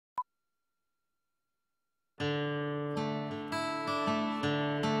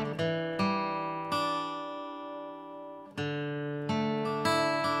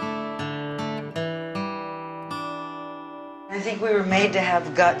think we were made to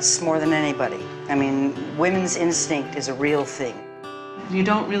have guts more than anybody. I mean, women's instinct is a real thing. You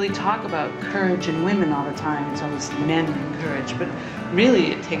don't really talk about courage in women all the time. It's always men and courage, but really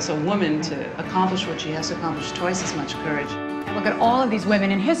it takes a woman to accomplish what she has to accomplish twice as much courage. I look at all of these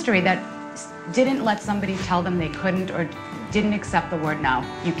women in history that didn't let somebody tell them they couldn't or didn't accept the word no,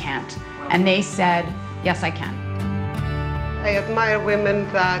 you can't. And they said, yes, I can. I admire women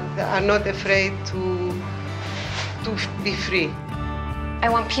that are not afraid to be free. I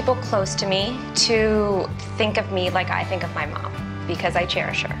want people close to me to think of me like I think of my mom, because I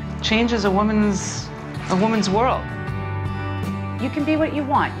cherish her. Change is a woman's world. You can be what you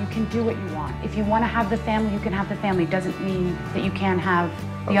want. You can do what you want. If you want to have the family, you can have the family. Doesn't mean that you can't have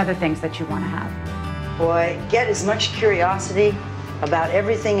the other things that you want to have. Boy, get as much curiosity about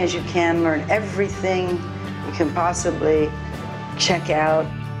everything as you can. Learn everything you can possibly check out.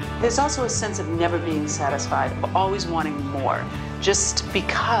 There's also a sense of never being satisfied, of always wanting more, just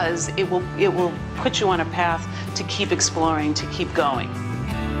because it will put you on a path to keep exploring, to keep going.